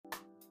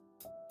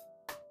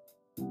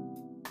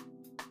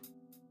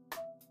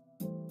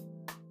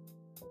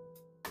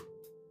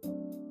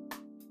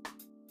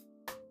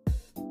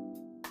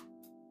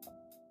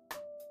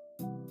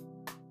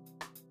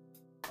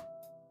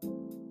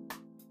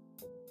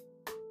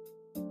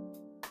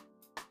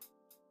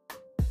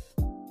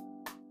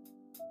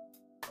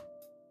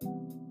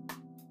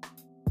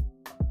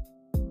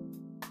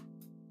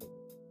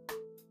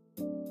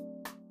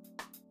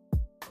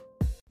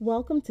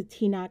Welcome to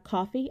Tea Not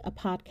Coffee, a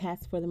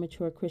podcast for the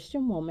mature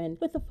Christian woman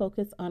with a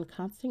focus on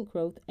constant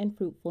growth and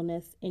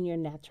fruitfulness in your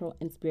natural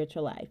and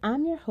spiritual life.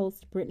 I'm your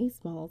host, Brittany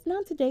Smalls, and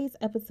on today's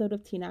episode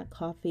of Tea Not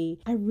Coffee,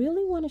 I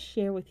really want to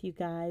share with you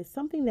guys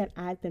something that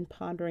I've been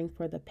pondering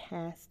for the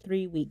past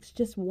 3 weeks.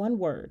 Just one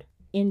word.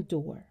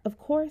 Endure. Of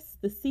course,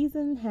 the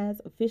season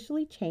has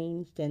officially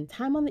changed and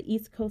time on the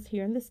East Coast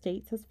here in the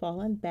States has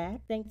fallen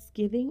back.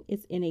 Thanksgiving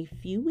is in a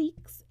few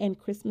weeks and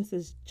Christmas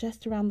is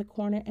just around the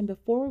corner, and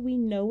before we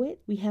know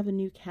it, we have a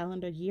new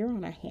calendar year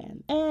on our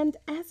hands. And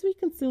as we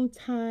consume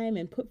time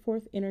and put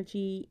forth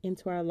energy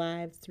into our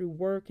lives through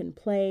work and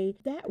play,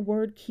 that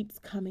word keeps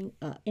coming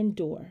up.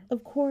 Endure.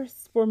 Of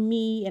course, for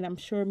me, and I'm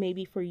sure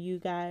maybe for you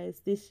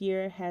guys, this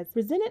year has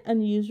presented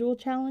unusual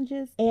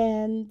challenges,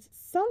 and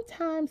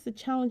sometimes the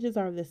challenges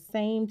are the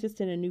same, just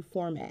in a new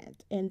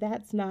format. And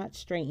that's not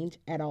strange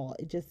at all.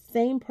 It's just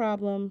same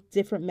problem,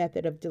 different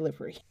method of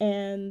delivery.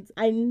 And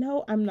I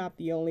know I'm not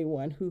the only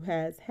one who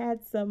has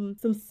had some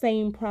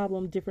same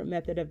problem, different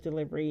method of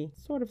delivery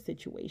sort of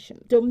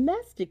situation.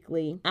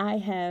 Domestically,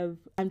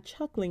 I'm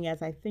chuckling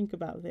as I think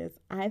about this.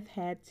 I've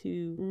had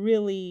to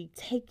really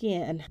take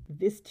in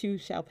this too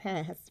shall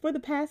pass. For the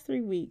past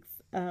 3 weeks,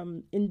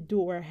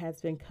 endure has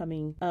been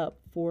coming up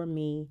for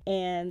me.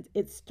 And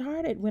it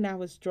started when I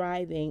was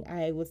driving.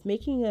 I was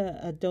making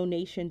a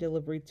donation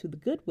delivery to the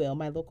Goodwill,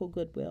 my local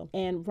Goodwill.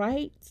 And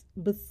right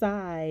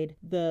beside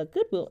the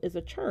Goodwill is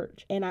a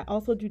church. And I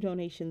also do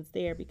donations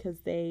there because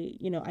they,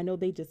 I know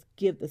they just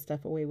give the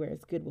stuff away,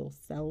 whereas Goodwill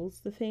sells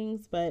the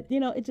things, but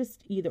it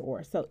just either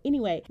or. So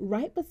anyway,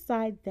 right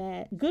beside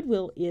that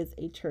Goodwill is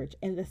a church,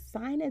 and the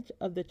signage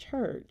of the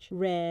church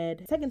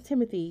read 2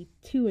 Timothy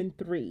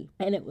 2:3.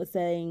 And it was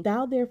saying,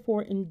 "Thou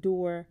therefore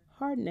endure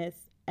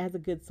hardness as a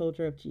good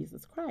soldier of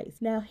Jesus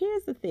Christ." Now,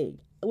 here's the thing.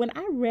 When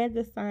I read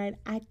the sign,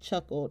 I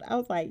chuckled. I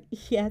was like,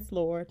 yes,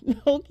 Lord.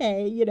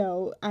 Okay,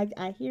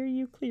 I hear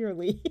you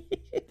clearly.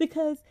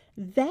 Because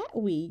that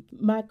week,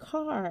 my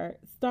car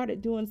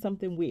started doing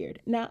something weird.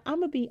 Now,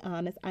 I'm going to be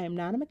honest. I am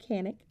not a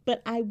mechanic,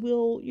 but I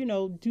will,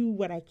 do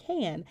what I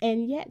can.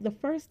 And yet, the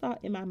first thought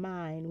in my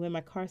mind when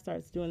my car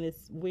starts doing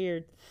this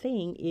weird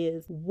thing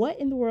is, what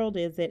in the world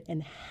is it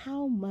and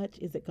how much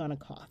is it going to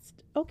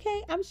cost?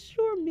 Okay, I'm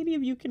sure many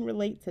of you can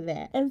relate to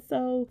that. And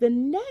so the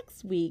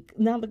next week,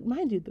 now,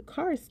 mind you, the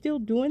car is still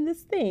doing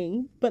this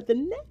thing, but the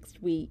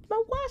next week,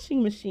 my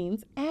washing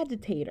machine's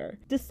agitator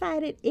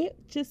decided it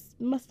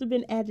just must have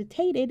been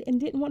agitated and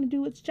didn't want to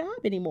do its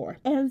job anymore.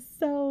 And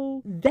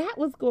so that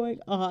was going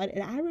on.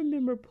 And I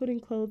remember putting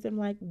clothes and I'm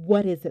like,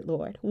 what is it,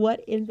 Lord? What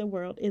in the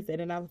world is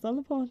it? And I was on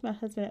the phone with my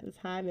husband at the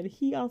time, and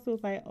he also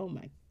was like, oh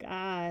my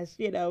gosh,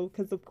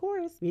 because of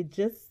course we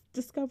just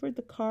discovered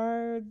the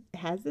car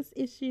has this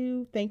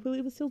issue. Thankfully,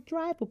 it was still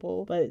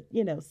drivable, but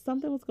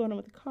something was going on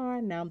with the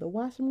car. Now the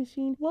washing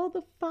machine. Well,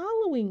 the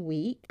following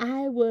week,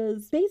 I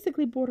was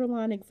basically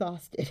borderline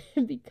exhausted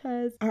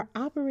because our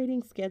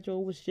operating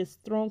schedule was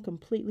just thrown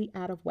completely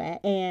out of whack.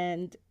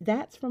 And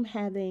that's from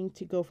having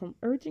to go from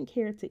urgent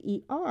care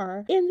to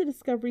ER in the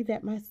discovery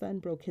that my son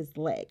broke his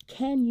leg.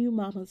 Can you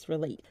mamas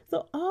relate?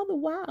 So all the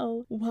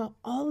while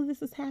all of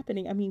this is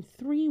happening,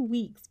 3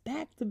 weeks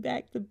back to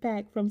back to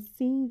back from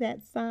seeing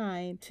that sign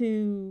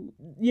to,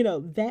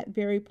 that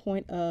very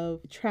point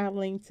of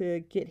traveling to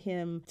get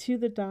him to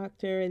the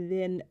doctor. And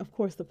then, of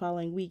course, the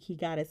following week, he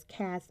got his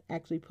cast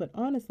actually put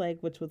on his leg,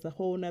 which was a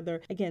whole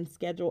nother, again,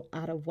 schedule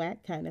out of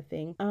whack kind of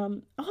thing.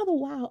 All the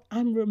while,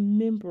 I'm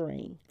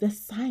remembering the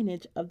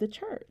signage of the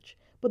church.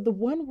 But the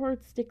one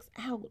word sticks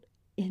out: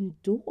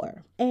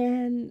 endure.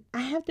 And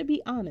I have to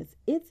be honest,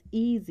 it's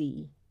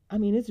easy.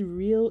 It's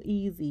real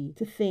easy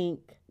to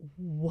think,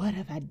 what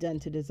have I done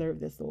to deserve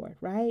this, Lord,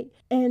 right?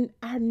 And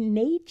our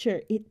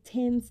nature, it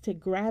tends to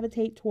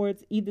gravitate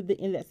towards either the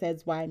end that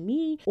says, why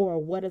me? Or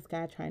what is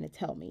God trying to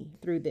tell me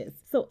through this?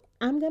 So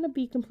I'm going to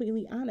be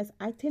completely honest.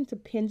 I tend to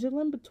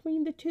pendulum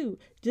between the two,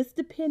 just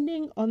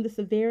depending on the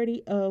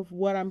severity of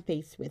what I'm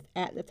faced with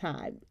at the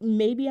time.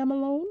 Maybe I'm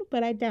alone,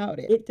 but I doubt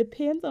it. It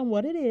depends on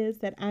what it is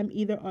that I'm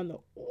either on the,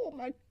 oh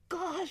my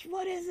gosh,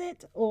 what is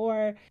it?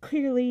 Or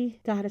clearly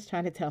God is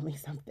trying to tell me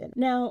something.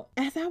 Now,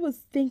 as I was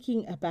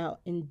thinking about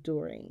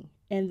enduring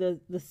and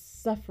the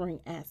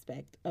suffering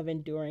aspect of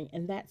enduring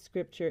and that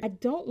scripture, I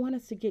don't want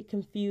us to get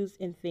confused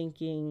in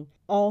thinking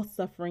all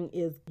suffering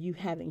is you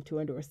having to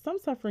endure. Some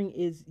suffering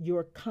is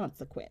your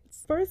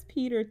consequence. 1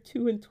 Peter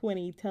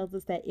 2:20 tells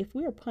us that if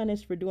we are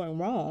punished for doing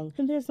wrong,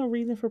 then there's no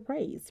reason for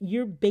praise.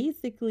 You're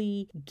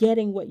basically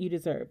getting what you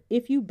deserve.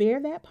 If you bear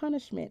that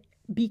punishment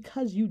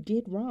because you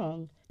did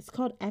wrong, it's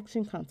called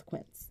action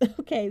consequence.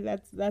 Okay,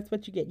 that's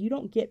what you get. You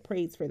don't get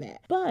praise for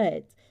that.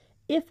 But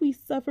if we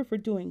suffer for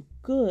doing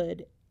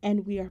good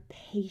and we are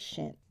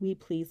patient, we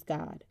please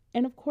God.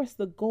 And of course,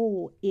 the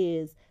goal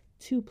is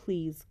to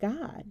please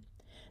God.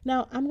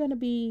 Now, I'm going to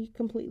be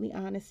completely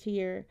honest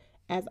here.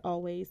 As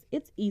always,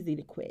 it's easy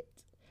to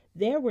quit.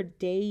 There were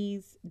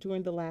days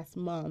during the last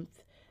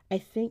month I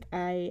think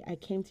I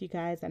came to you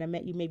guys and I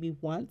met you maybe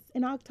once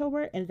in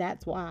October, and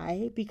that's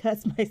why,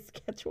 because my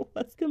schedule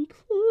was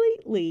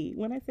completely,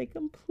 when I say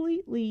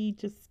completely,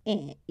 just,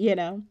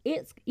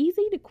 it's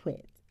easy to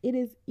quit. It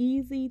is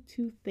easy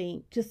to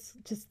think, just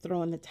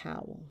throw in the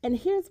towel. And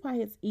here's why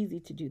it's easy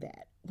to do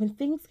that. When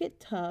things get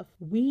tough,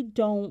 we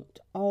don't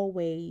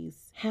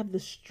always have the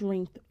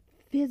strength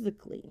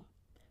physically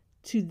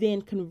to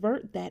then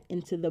convert that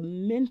into the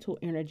mental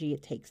energy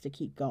it takes to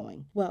keep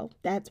going. Well,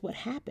 that's what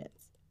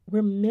happens.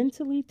 We're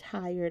mentally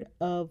tired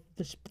of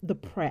the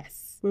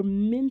press. We're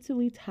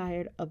mentally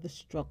tired of the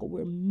struggle.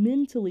 We're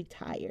mentally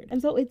tired.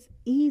 And so it's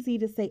easy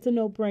to say, it's a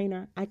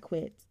no-brainer. I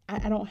quit.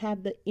 I don't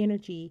have the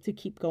energy to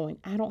keep going.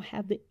 I don't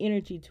have the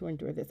energy to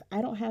endure this.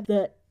 I don't have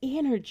the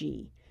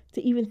energy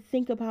to even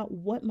think about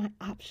what my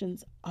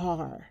options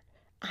are.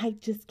 I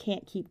just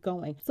can't keep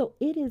going. So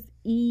it is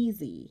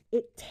easy.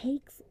 It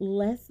takes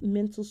less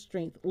mental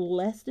strength,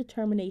 less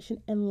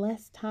determination, and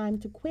less time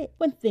to quit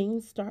when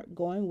things start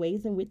going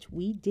ways in which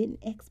we didn't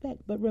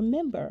expect. But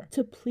remember,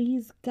 to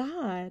please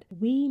God,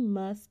 we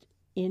must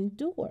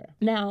endure.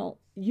 Now,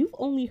 you've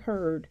only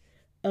heard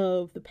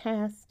of the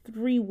past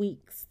 3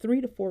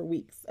 to 4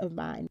 weeks of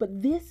mine.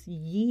 But this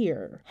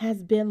year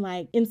has been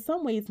like, in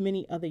some ways,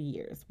 many other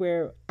years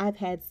where I've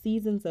had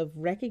seasons of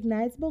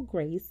recognizable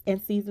grace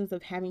and seasons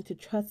of having to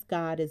trust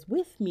God is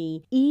with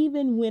me,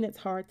 even when it's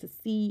hard to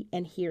see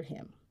and hear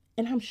him.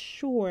 And I'm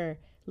sure,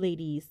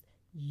 ladies,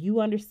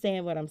 you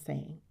understand what I'm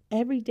saying.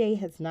 Every day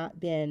has not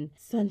been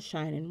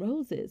sunshine and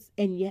roses,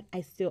 and yet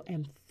I still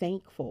am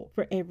thankful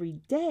for every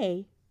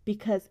day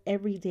because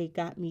every day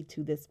got me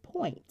to this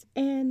point.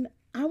 And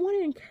I want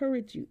to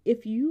encourage you,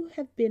 if you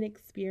have been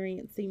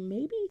experiencing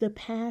maybe the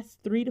past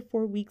 3 to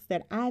 4 weeks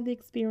that I've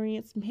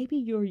experienced, maybe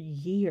your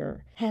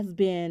year has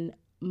been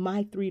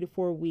my 3 to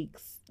 4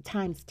 weeks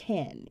times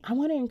 10. I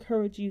want to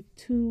encourage you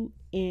to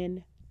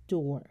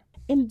endure.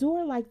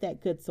 Endure like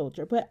that good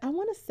soldier. But I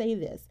want to say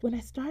this. When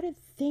I started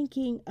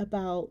thinking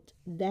about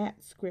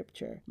that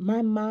scripture,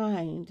 my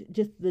mind,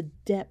 just the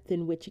depth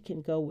in which it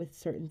can go with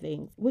certain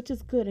things, which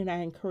is good. And I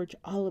encourage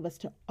all of us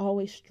to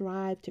always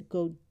strive to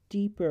go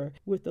deeper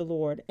with the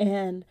Lord.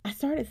 And I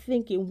started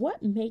thinking,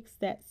 what makes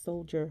that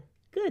soldier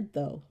good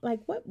though? Like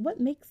what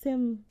makes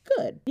him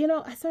good?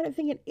 I started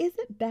thinking,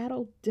 isn't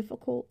battle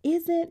difficult?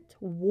 Isn't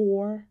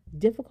war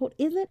difficult?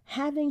 Isn't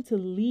having to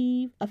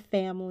leave a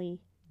family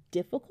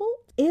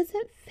difficult?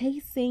 Isn't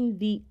facing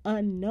the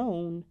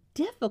unknown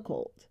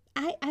difficult?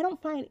 I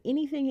don't find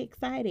anything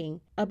exciting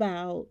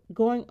about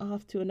going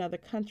off to another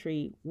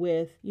country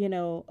with,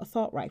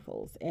 assault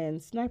rifles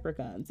and sniper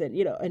guns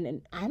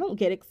and I don't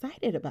get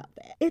excited about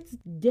that. It's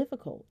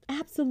difficult.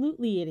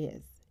 Absolutely it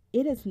is.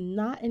 It is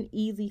not an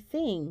easy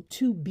thing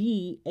to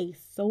be a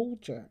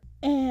soldier.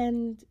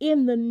 And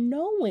in the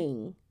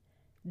knowing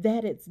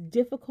that it's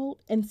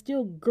difficult and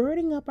still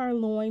girding up our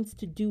loins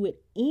to do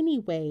it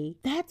anyway,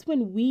 that's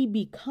when we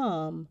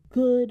become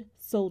good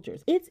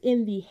soldiers. It's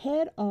in the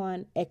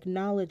head-on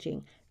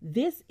acknowledging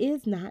this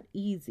is not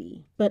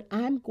easy, but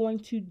I'm going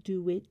to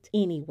do it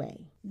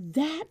anyway.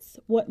 That's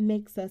what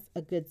makes us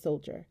a good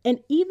soldier. And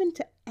even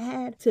to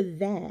add to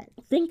that,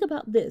 think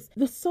about this.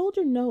 The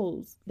soldier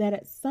knows that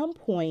at some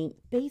point,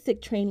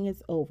 basic training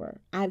is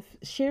over. I've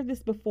shared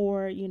this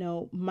before.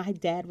 My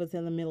dad was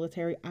in the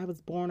military. I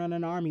was born on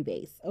an army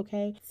base,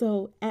 okay?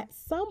 So at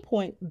some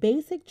point,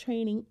 basic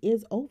training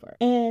is over.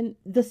 And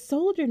the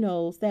soldier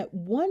knows that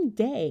one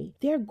day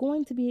they're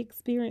going to be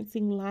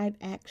experiencing live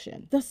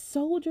action. The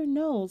soldier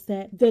knows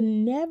that the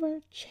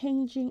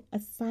never-changing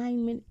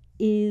assignment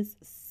is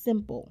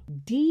simple.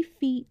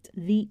 Defeat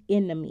the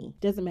enemy.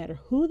 Doesn't matter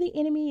who the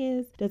enemy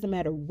is, doesn't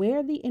matter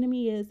where the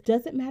enemy is,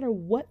 doesn't matter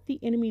what the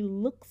enemy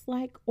looks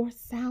like or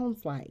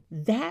sounds like.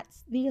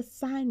 That's the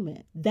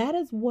assignment. That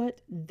is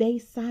what they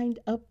signed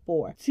up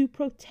for. To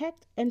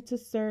protect and to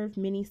serve,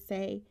 many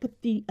say,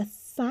 but the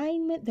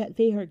assignment that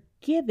they are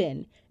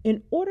given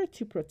in order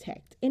to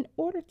protect, in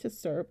order to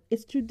serve,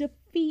 is to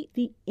defeat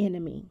the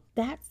enemy.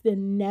 That's the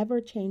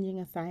never-changing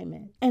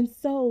assignment. And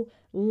so,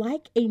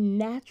 like a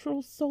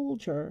natural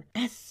soldier,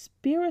 as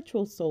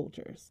spiritual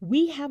soldiers,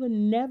 we have a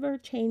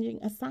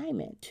never-changing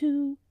assignment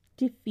to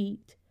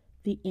defeat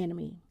the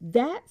enemy.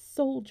 That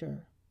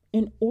soldier,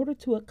 in order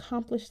to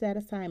accomplish that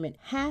assignment,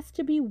 has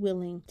to be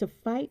willing to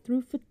fight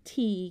through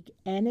fatigue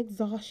and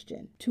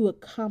exhaustion to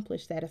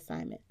accomplish that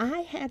assignment.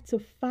 I had to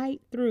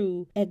fight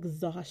through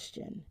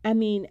exhaustion.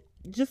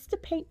 Just to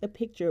paint the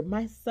picture,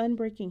 my son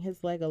breaking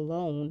his leg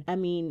alone,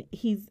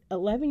 he's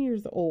 11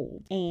 years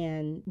old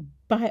and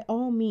by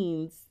all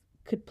means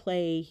could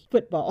play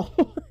football,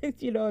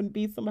 and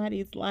be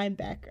somebody's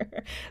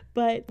linebacker.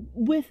 But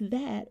with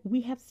that,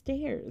 we have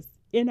stairs.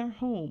 in our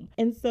home.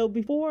 And so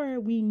before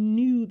we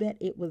knew that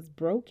it was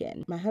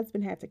broken, my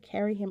husband had to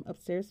carry him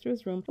upstairs to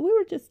his room. And we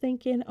were just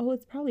thinking, oh,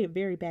 it's probably a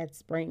very bad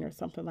sprain or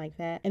something like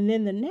that. And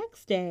then the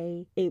next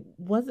day, it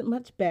wasn't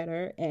much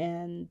better.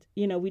 And,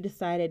 we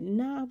decided,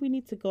 we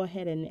need to go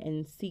ahead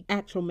and seek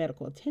actual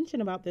medical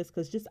attention about this,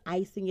 because just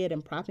icing it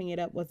and propping it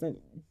up wasn't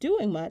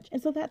doing much.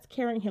 And so that's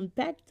carrying him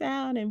back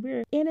down, and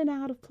we're in and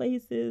out of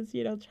places,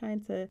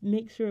 trying to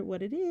make sure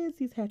what it is.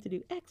 He's had to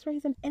do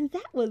x-rays, and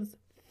that was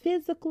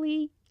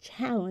physically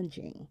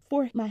challenging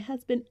for my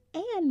husband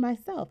and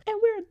myself. And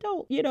we're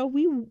adult,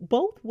 we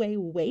both weigh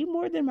way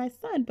more than my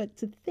son, but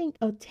to think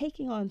of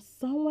taking on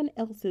someone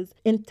else's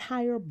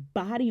entire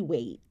body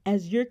weight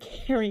as you're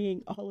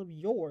carrying all of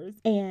yours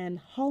and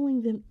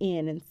hauling them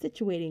in and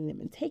situating them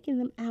and taking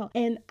them out.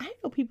 And I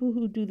know people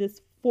who do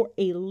this for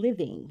a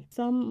living.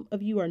 Some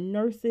of you are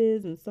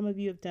nurses, and some of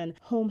you have done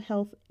home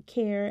health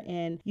care,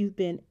 and you've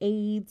been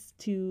aides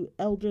to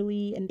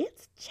elderly, and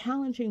it's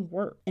challenging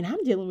work. And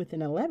I'm dealing with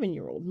an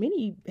 11-year-old.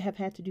 Many have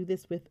had to do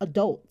this with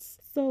adults.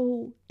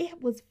 So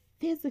it was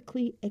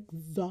physically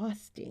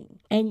exhausting.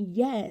 And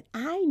yet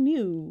I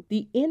knew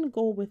the end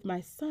goal with my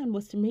son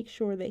was to make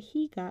sure that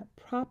he got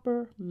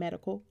proper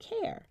medical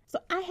care. So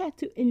I had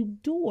to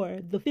endure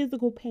the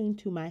physical pain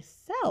to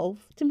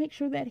myself to make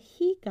sure that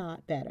he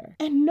got better.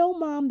 And no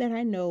mom that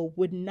I know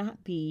would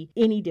not be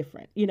any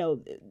different.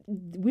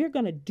 We're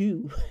going to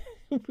do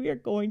we are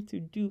going to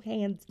do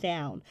hands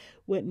down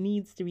what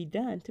needs to be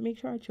done to make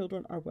sure our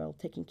children are well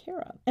taken care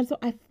of. And so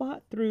I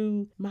fought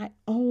through my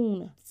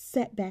own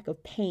setback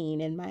of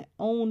pain and my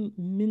own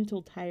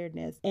mental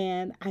tiredness.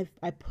 And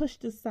I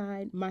pushed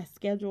aside my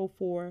schedule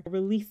for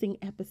releasing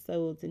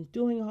episodes and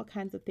doing all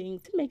kinds of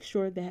things to make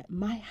sure that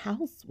my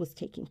house was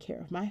taken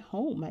care of, my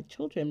home, my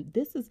children.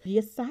 This is the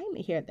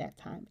assignment here at that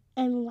time.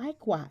 And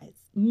likewise,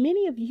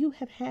 many of you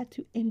have had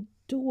to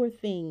endure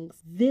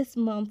things this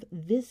month,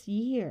 this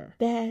year,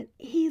 that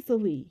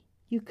easily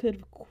you could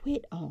have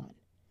quit on.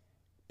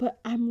 But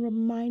I'm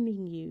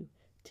reminding you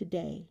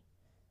today,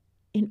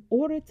 in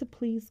order to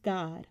please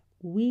God,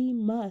 we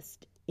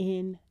must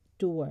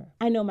endure.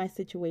 I know my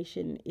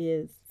situation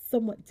is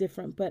somewhat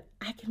different, but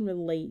I can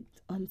relate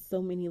on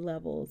so many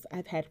levels.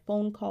 I've had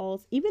phone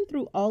calls, even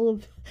through all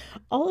of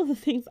the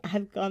things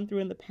I've gone through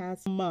in the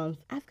past month.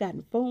 I've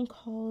gotten phone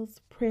calls,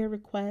 prayer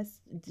requests,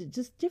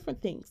 just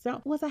different things.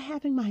 Now, was I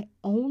having my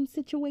own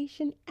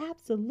situation?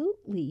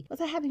 Absolutely.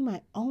 Was I having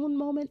my own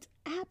moments?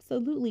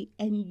 Absolutely.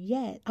 And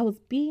yet I was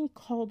being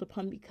called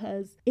upon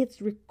because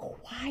it's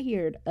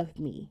required of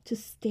me to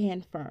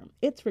stand firm.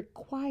 It's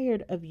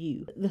required of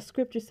you. The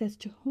scripture says,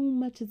 to whom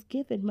much is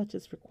given, much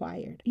is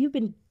required. You've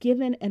been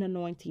given an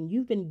anointing.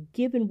 You've been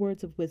given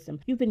words of wisdom.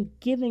 You've been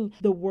given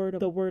the word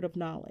of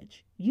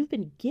knowledge. You've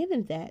been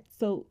given that.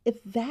 So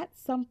if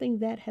that's something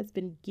that has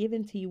been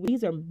given to you,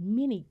 these are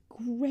many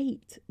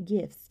great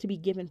gifts to be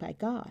given by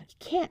God. You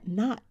can't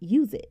not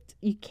use it.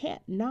 You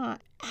can't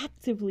not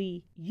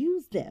actively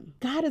use them.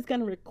 God is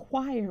going to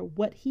require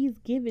what he's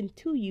given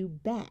to you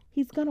back.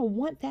 He's going to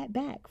want that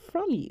back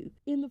from you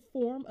in the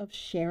form of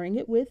sharing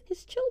it with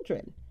his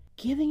children,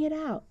 giving it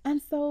out.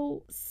 And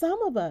so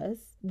some of us,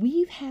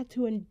 we've had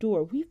to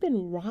endure. We've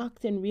been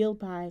rocked and reeled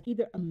by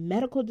either a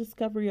medical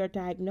discovery or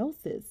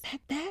diagnosis.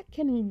 That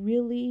can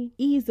really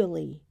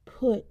easily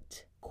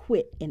put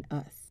quit in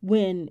us.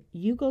 When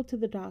you go to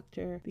the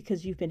doctor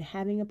because you've been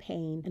having a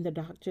pain and the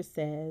doctor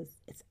says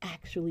it's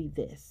actually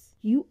this,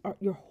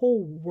 your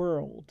whole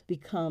world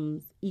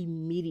becomes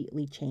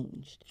immediately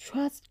changed.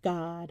 Trust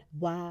God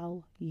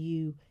while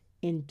you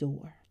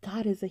endure.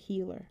 God is a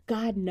healer.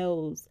 God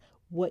knows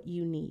what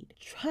you need.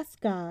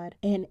 Trust God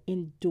and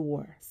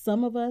endure.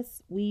 Some of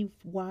us, we've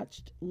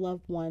watched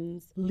loved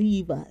ones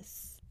leave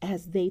us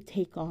as they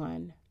take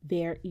on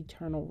their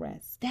eternal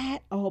rest. That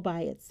all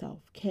by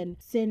itself can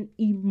send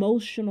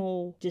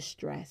emotional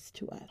distress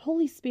to us.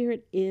 Holy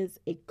Spirit is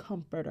a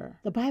comforter.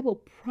 The Bible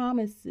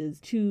promises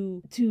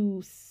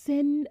to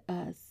send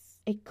us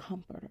a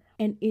comforter.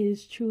 And it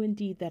is true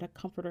indeed that a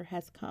comforter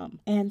has come.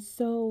 And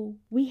so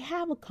we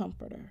have a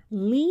comforter.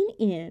 Lean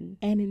in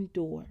and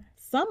endure.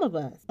 Some of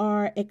us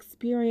are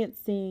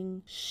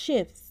experiencing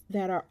shifts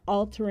that are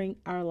altering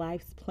our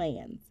life's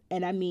plans.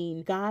 And I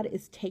mean, God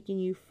is taking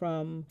you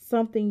from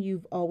something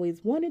you've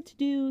always wanted to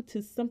do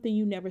to something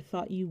you never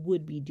thought you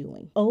would be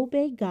doing.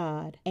 Obey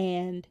God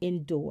and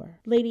endure.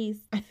 Ladies,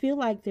 I feel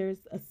like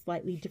there's a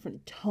slightly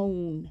different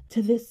tone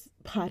to this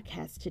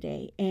podcast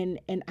today. And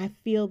I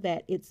feel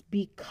that it's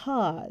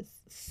because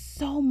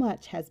so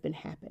much has been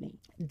happening.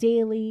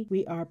 Daily,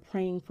 we are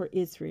praying for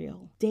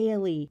Israel.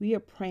 Daily, we are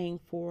praying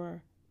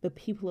for the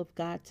people of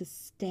God to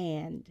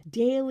stand.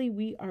 Daily,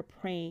 we are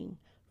praying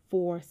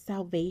for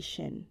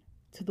salvation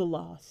to the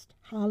lost.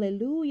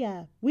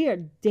 Hallelujah. We are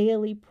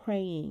daily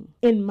praying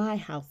in my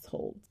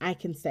household. I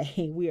can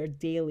say we are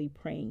daily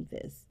praying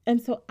this.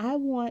 And so I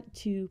want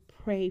to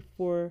pray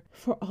for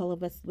all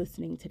of us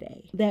listening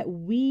today that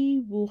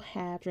we will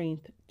have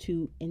strength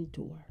to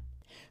endure.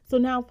 So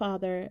now,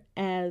 Father,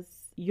 as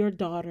your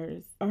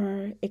daughters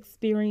are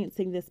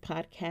experiencing this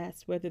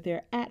podcast, whether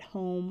they're at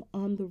home,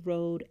 on the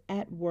road,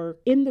 at work,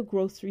 in the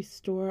grocery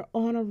store,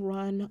 on a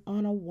run,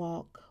 on a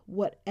walk,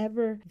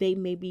 whatever they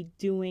may be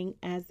doing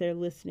as they're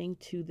listening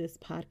to this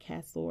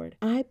podcast, Lord,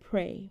 I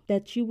pray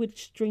that you would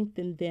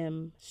strengthen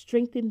them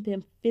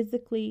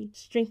physically,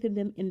 strengthen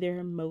them in their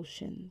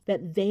emotions,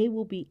 that they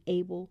will be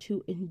able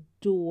to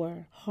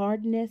endure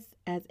hardness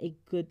as a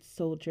good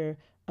soldier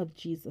of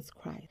Jesus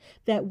Christ,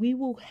 that we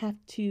will have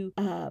to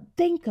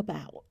think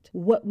about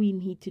what we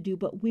need to do,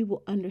 but we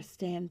will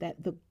understand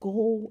that the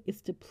goal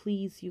is to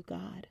please you,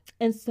 God.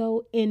 And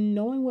so in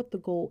knowing what the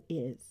goal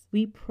is,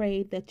 we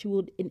pray that you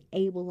will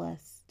enable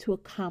us to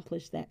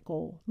accomplish that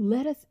goal.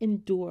 Let us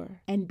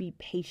endure and be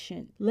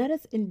patient. Let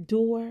us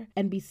endure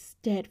and be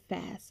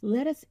steadfast.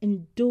 Let us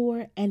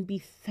endure and be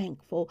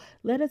thankful.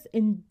 Let us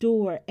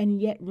endure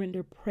and yet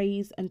render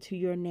praise unto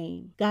your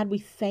name. God, we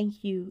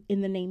thank you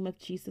in the name of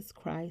Jesus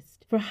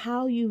Christ for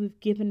how you have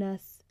given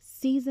us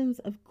seasons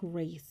of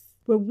grace,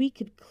 where we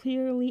could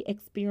clearly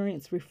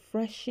experience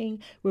refreshing,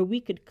 where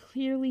we could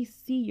clearly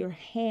see your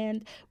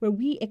hand, where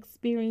we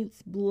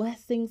experience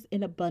blessings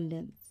in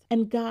abundance.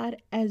 And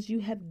God, as you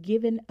have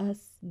given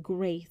us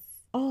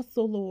grace,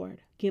 also,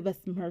 Lord, give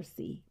us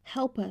mercy.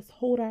 Help us,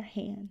 hold our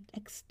hand,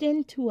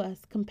 extend to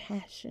us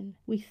compassion.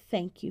 We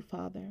thank you,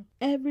 Father.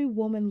 Every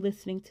woman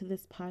listening to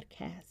this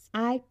podcast,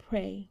 I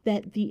pray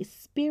that the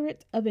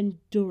spirit of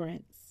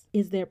endurance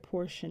is their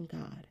portion,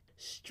 God.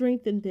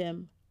 Strengthen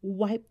them.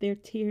 Wipe their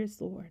tears,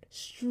 Lord.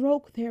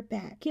 Stroke their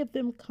back. Give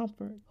them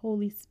comfort,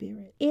 Holy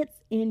Spirit.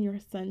 It's in your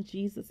Son,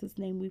 Jesus'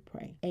 name we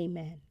pray.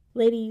 Amen.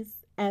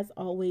 Ladies, as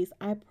always,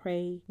 I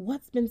pray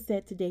what's been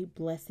said today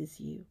blesses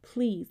you.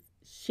 Please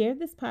share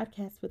this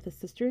podcast with a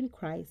sister in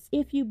Christ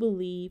if you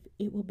believe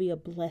it will be a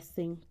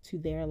blessing to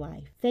their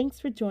life. Thanks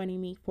for joining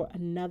me for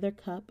another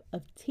cup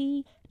of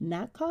tea,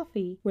 not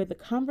coffee, where the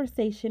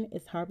conversation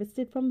is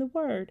harvested from the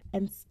word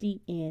and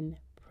steeped in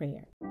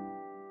prayer.